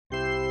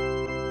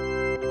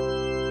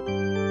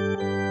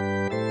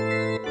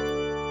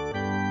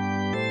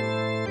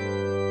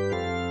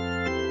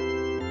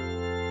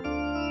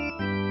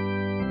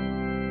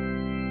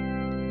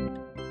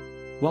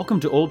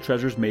Welcome to Old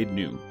Treasures Made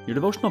New, your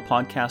devotional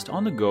podcast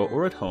on the go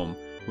or at home,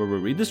 where we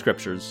read the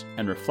scriptures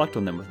and reflect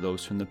on them with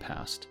those from the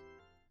past.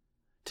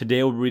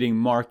 Today we'll be reading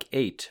Mark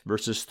 8,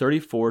 verses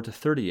 34 to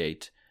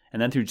 38, and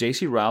then through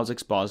J.C. Ryle's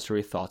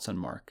expository thoughts on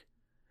Mark.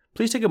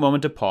 Please take a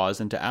moment to pause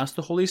and to ask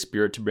the Holy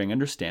Spirit to bring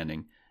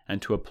understanding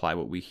and to apply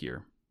what we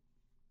hear.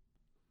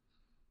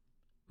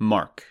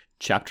 Mark,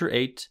 chapter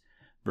 8,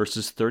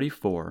 verses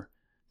 34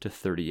 to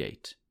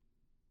 38.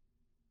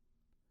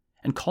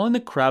 And calling the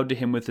crowd to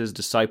him with his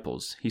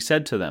disciples, he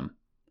said to them,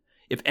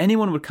 "If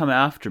anyone would come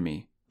after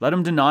me, let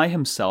him deny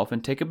himself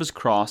and take up his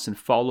cross and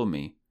follow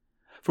me.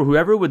 For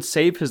whoever would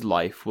save his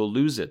life will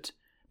lose it,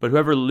 but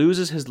whoever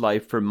loses his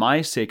life for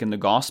my sake and the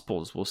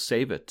gospel's will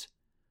save it.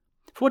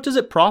 For what does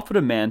it profit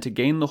a man to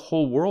gain the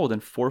whole world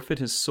and forfeit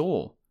his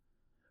soul?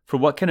 For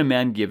what can a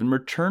man give in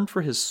return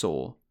for his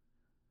soul?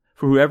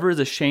 For whoever is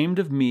ashamed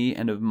of me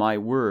and of my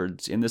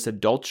words in this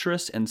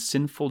adulterous and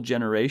sinful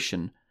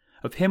generation,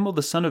 of him will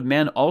the Son of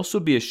Man also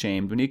be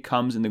ashamed when he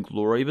comes in the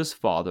glory of his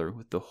Father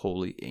with the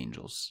holy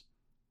angels."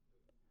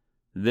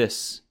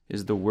 This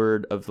is the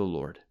word of the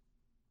Lord.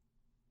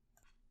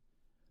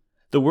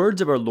 The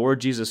words of our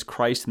Lord Jesus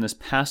Christ in this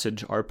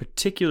passage are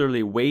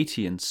particularly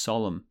weighty and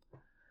solemn.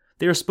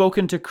 They are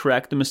spoken to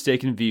correct the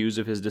mistaken views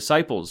of his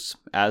disciples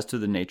as to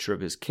the nature of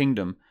his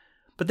kingdom,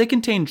 but they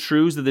contain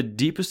truths of the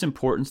deepest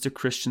importance to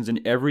Christians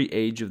in every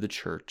age of the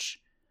church.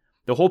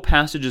 The whole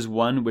passage is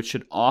one which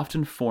should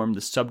often form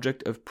the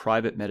subject of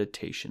private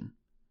meditation.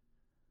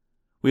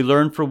 We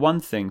learn, for one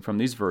thing, from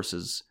these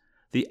verses,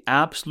 the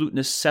absolute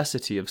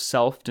necessity of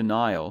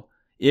self-denial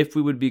if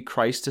we would be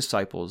Christ's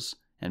disciples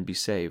and be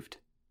saved.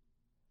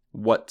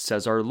 What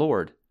says our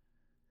Lord?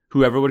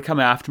 "Whoever would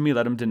come after me,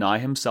 let him deny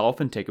himself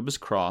and take up his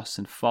cross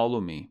and follow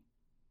me."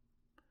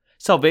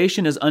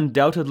 Salvation is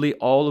undoubtedly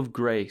all of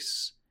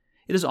grace.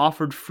 It is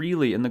offered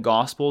freely in the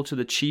gospel to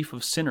the chief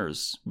of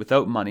sinners,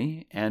 without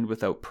money and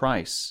without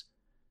price.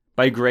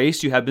 By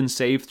grace you have been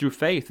saved through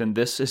faith, and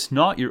this is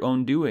not your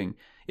own doing.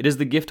 It is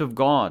the gift of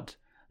God,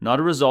 not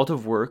a result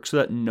of work, so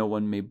that no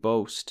one may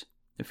boast.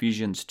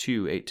 Ephesians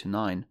 2,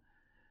 8-9.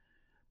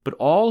 But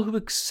all who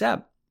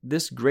accept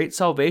this great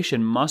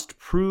salvation must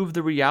prove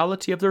the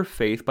reality of their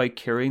faith by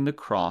carrying the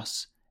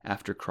cross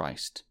after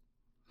Christ.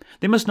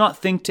 They must not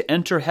think to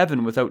enter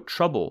heaven without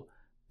trouble,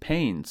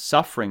 pain,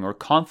 suffering, or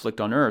conflict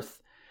on earth.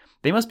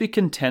 They must be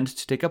content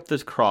to take up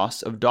the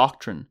cross of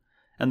doctrine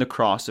and the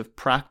cross of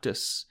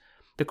practice,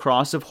 the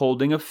cross of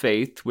holding a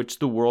faith which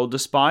the world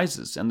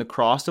despises, and the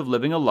cross of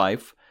living a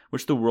life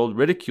which the world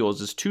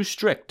ridicules as too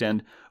strict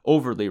and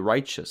overly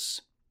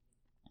righteous.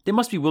 They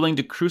must be willing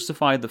to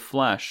crucify the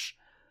flesh,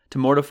 to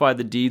mortify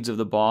the deeds of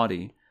the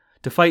body,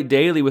 to fight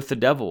daily with the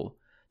devil,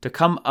 to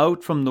come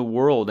out from the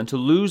world and to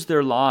lose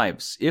their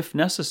lives, if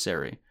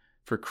necessary,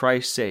 for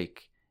Christ's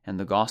sake and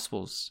the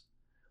gospel's.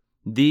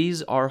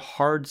 These are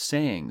hard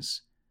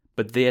sayings,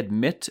 but they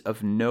admit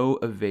of no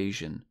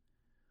evasion.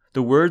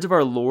 The words of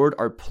our Lord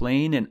are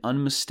plain and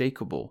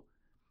unmistakable.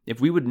 If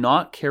we would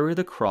not carry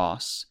the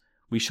cross,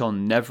 we shall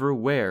never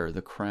wear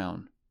the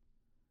crown.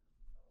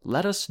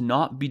 Let us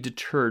not be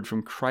deterred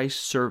from Christ's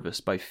service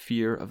by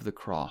fear of the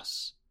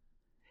cross.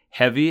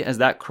 Heavy as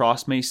that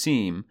cross may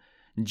seem,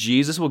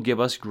 Jesus will give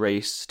us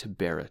grace to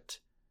bear it.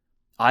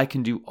 "I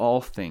can do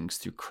all things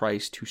through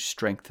Christ who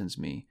strengthens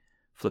me."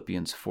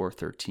 Philippians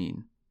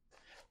 4:13.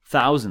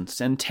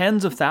 Thousands and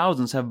tens of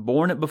thousands have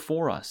borne it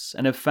before us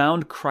and have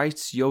found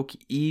Christ's yoke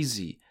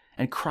easy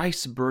and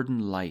Christ's burden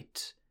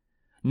light.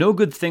 No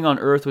good thing on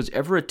earth was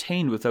ever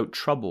attained without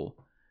trouble.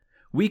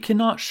 We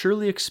cannot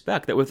surely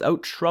expect that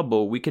without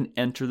trouble we can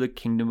enter the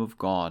kingdom of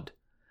God.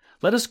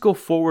 Let us go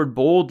forward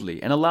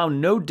boldly and allow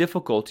no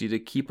difficulty to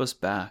keep us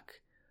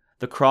back.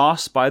 The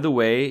cross, by the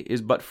way,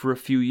 is but for a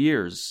few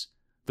years.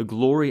 The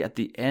glory at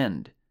the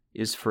end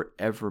is for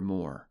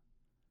evermore.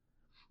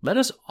 Let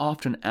us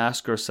often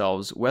ask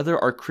ourselves whether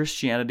our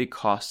Christianity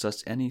costs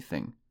us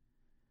anything.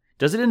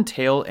 Does it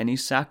entail any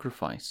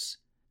sacrifice?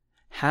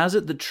 Has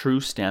it the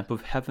true stamp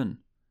of heaven?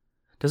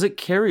 Does it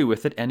carry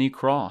with it any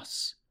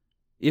cross?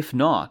 If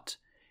not,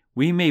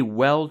 we may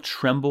well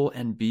tremble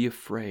and be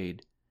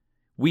afraid.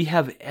 We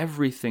have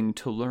everything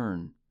to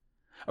learn.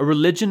 A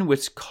religion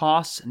which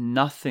costs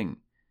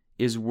nothing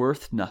is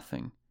worth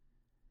nothing.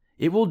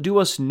 It will do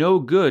us no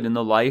good in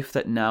the life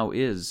that now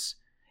is.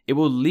 It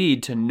will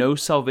lead to no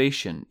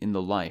salvation in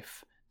the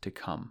life to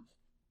come.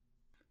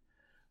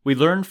 We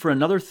learn for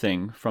another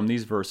thing from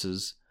these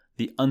verses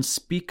the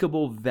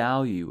unspeakable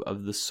value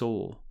of the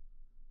soul.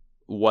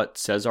 What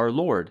says our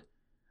Lord?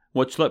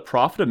 "What shall it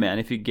profit a man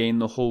if he gain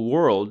the whole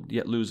world,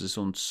 yet lose his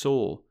own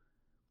soul?"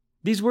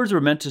 These words were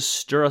meant to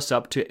stir us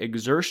up to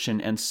exertion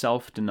and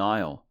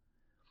self-denial.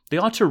 They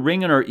ought to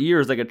ring in our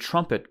ears like a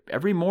trumpet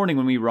every morning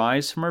when we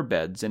rise from our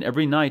beds and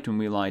every night when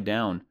we lie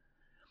down.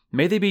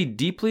 May they be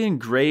deeply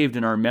engraved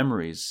in our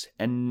memories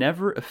and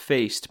never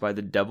effaced by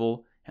the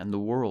devil and the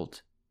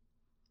world.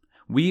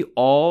 We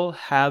all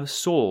have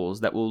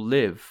souls that will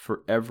live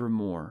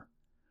forevermore.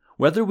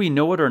 Whether we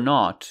know it or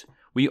not,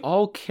 we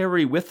all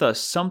carry with us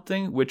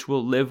something which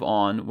will live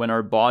on when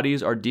our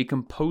bodies are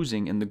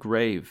decomposing in the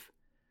grave.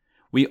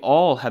 We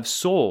all have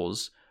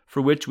souls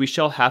for which we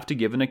shall have to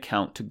give an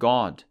account to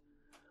God.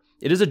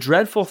 It is a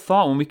dreadful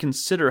thought when we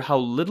consider how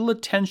little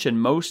attention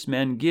most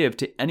men give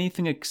to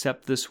anything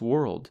except this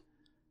world.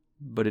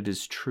 But it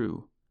is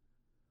true.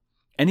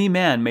 Any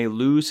man may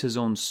lose his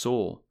own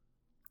soul.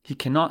 He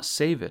cannot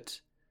save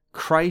it.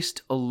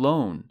 Christ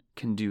alone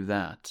can do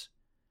that.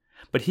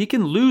 But he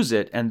can lose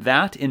it, and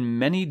that in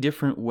many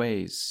different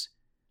ways.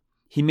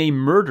 He may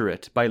murder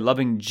it by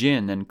loving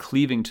gin and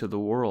cleaving to the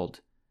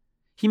world.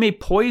 He may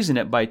poison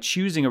it by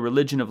choosing a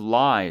religion of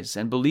lies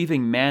and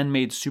believing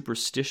man-made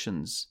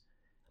superstitions.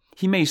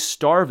 He may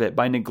starve it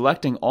by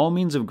neglecting all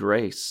means of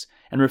grace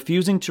and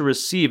refusing to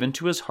receive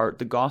into his heart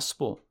the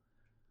gospel.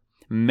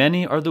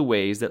 Many are the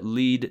ways that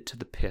lead to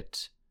the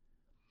pit.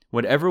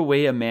 Whatever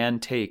way a man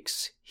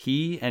takes,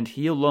 he and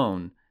he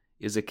alone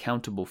is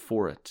accountable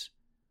for it.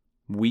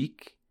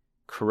 Weak,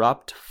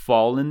 corrupt,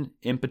 fallen,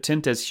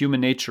 impotent as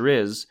human nature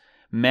is,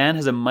 man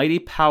has a mighty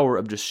power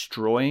of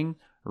destroying,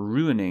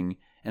 ruining,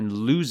 and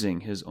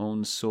losing his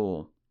own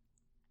soul.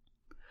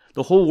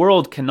 The whole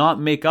world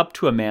cannot make up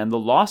to a man the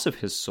loss of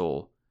his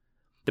soul.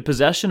 The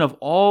possession of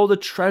all the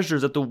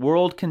treasures that the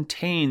world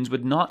contains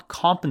would not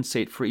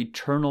compensate for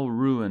eternal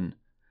ruin.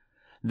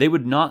 They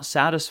would not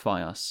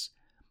satisfy us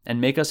and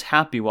make us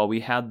happy while we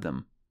had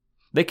them.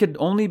 They could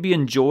only be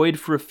enjoyed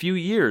for a few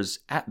years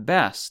at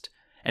best,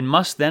 and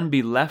must then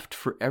be left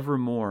for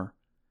evermore.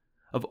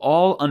 Of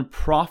all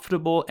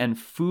unprofitable and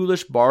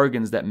foolish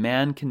bargains that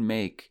man can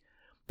make,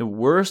 the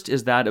worst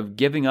is that of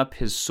giving up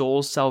his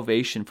soul's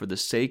salvation for the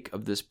sake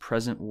of this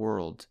present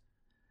world.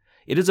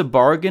 It is a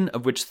bargain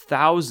of which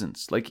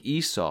thousands, like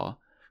Esau,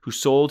 who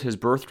sold his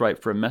birthright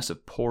for a mess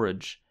of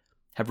porridge,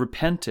 have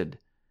repented,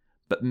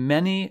 but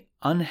many,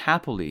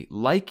 unhappily,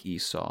 like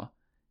Esau,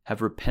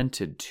 have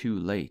repented too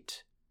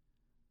late.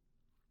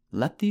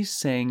 Let these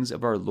sayings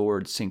of our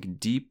Lord sink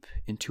deep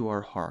into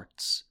our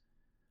hearts.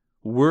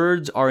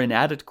 Words are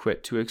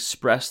inadequate to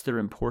express their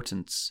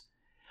importance.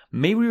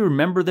 May we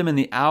remember them in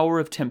the hour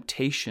of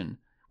temptation,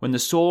 when the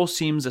soul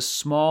seems a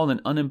small and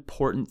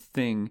unimportant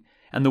thing,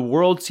 and the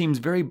world seems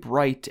very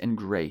bright and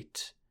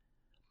great.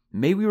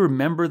 May we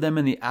remember them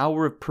in the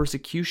hour of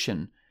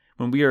persecution,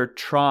 when we are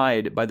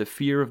tried by the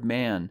fear of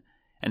man,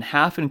 and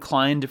half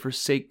inclined to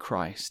forsake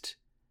Christ.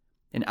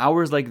 In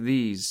hours like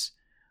these,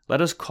 let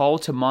us call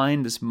to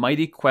mind this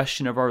mighty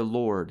question of our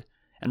Lord,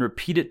 and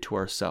repeat it to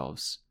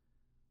ourselves.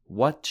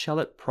 What shall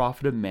it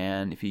profit a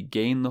man if he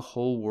gain the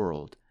whole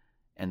world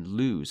and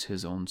lose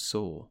his own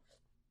soul?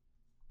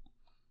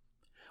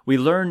 We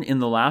learn in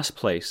the last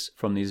place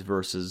from these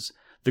verses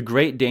the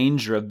great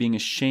danger of being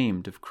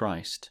ashamed of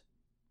Christ.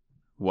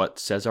 What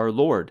says our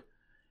Lord?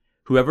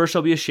 Whoever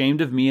shall be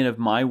ashamed of me and of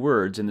my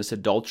words in this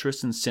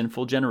adulterous and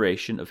sinful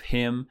generation, of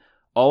him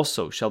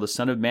also shall the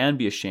Son of Man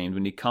be ashamed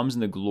when he comes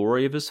in the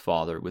glory of his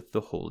Father with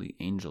the holy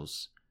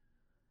angels.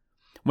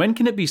 When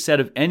can it be said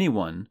of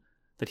anyone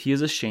that he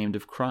is ashamed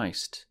of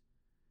Christ?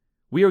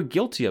 We are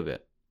guilty of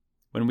it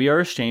when we are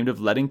ashamed of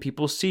letting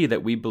people see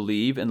that we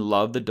believe and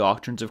love the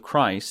doctrines of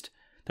Christ,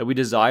 that we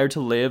desire to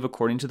live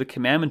according to the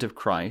commandment of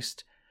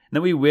Christ, and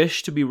that we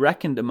wish to be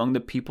reckoned among the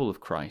people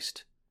of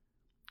Christ.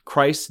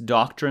 Christ's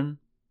doctrine,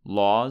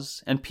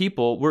 laws, and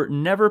people were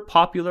never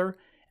popular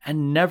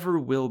and never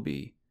will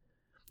be.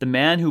 The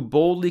man who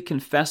boldly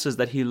confesses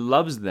that he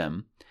loves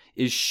them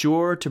is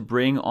sure to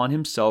bring on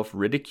himself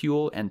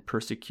ridicule and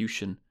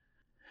persecution.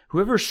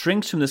 Whoever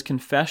shrinks from this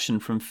confession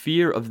from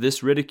fear of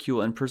this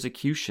ridicule and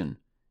persecution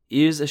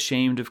is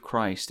ashamed of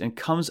Christ and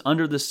comes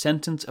under the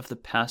sentence of the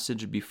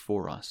passage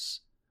before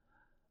us.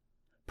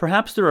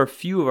 Perhaps there are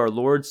few of our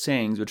Lord's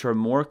sayings which are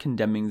more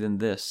condemning than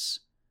this.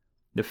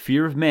 The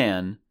fear of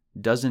man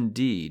does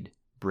indeed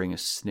bring a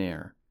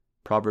snare.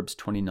 Proverbs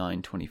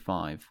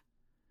 29:25.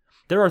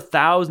 There are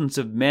thousands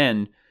of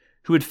men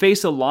who would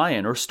face a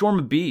lion or storm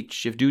a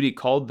beach if duty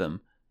called them,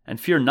 and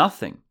fear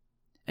nothing,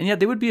 and yet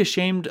they would be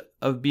ashamed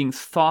of being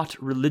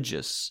thought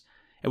religious,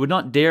 and would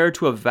not dare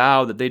to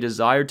avow that they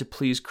desired to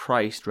please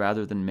Christ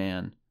rather than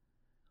man.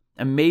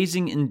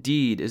 Amazing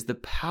indeed is the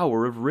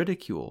power of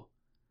ridicule.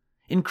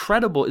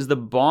 Incredible is the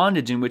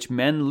bondage in which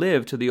men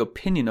live to the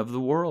opinion of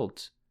the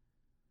world.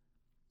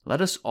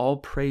 Let us all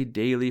pray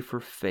daily for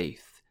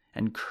faith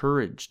and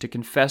courage to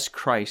confess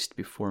Christ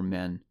before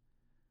men.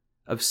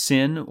 Of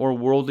sin or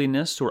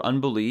worldliness or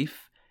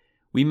unbelief,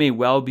 we may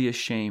well be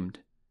ashamed.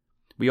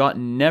 We ought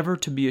never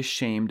to be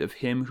ashamed of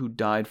him who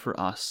died for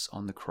us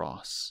on the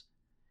cross.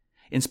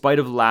 In spite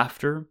of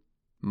laughter,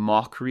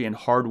 mockery, and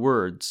hard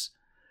words,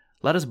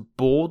 let us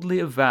boldly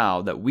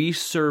avow that we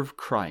serve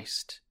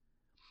Christ.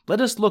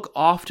 Let us look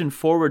often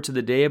forward to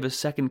the day of his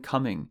second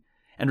coming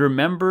and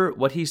remember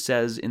what he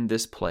says in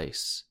this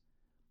place.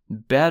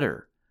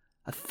 Better,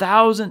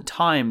 1,000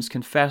 times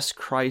confess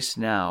Christ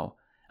now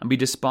and be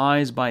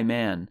despised by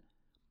man,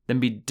 than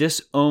be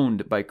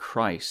disowned by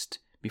Christ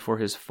before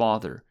his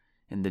Father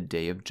in the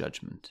day of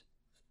judgment.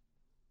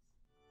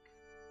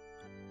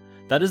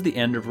 That is the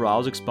end of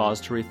Raoul's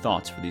expository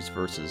thoughts for these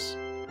verses.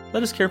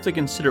 Let us carefully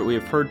consider what we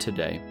have heard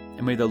today,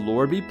 and may the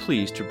Lord be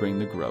pleased to bring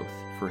the growth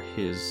for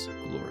his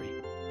glory.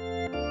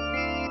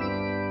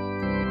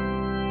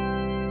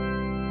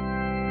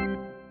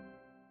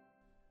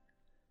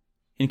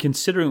 In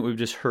considering what we've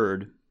just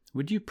heard,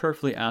 would you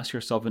prayerfully ask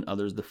yourself and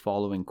others the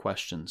following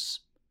questions?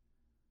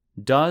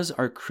 Does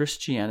our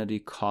Christianity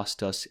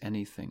cost us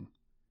anything?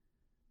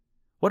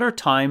 What are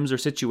times or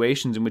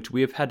situations in which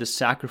we have had to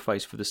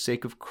sacrifice for the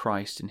sake of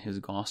Christ and His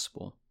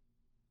gospel?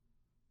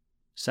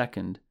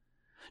 Second,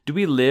 do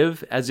we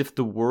live as if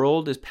the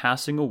world is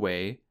passing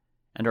away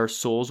and our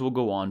souls will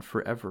go on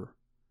forever?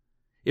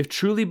 If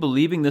truly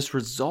believing this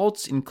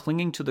results in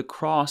clinging to the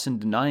cross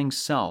and denying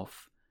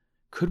self,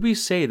 could we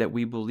say that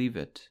we believe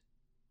it?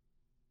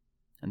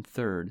 And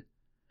third,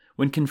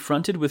 when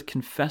confronted with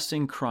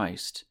confessing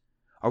Christ,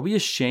 are we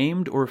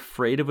ashamed or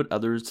afraid of what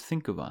others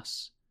think of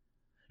us?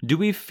 Do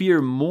we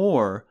fear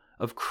more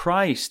of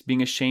Christ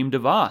being ashamed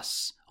of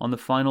us on the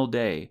final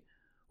day,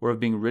 or of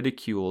being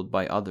ridiculed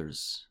by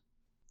others?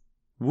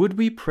 Would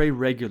we pray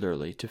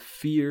regularly to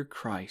fear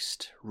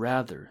Christ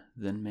rather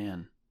than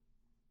man?